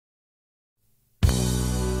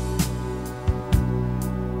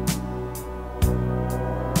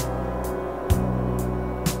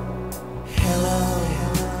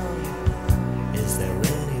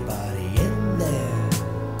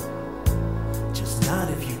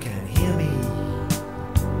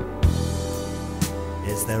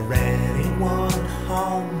Is there anyone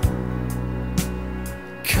home?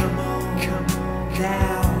 Come on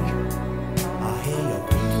now. I hear you're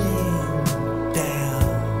feeling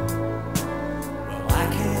down. Well, I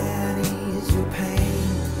can ease your pain,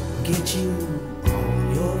 get you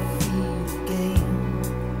on your feet again.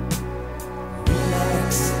 Relax.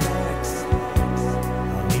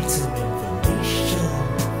 I need some information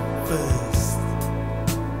first.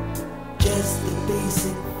 Just the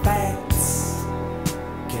basic facts.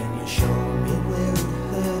 Can you show me where it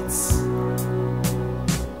hurts?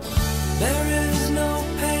 There is no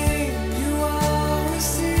pain, you are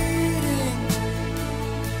receding.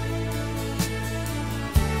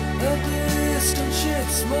 A distant ship,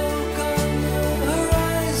 smoke on the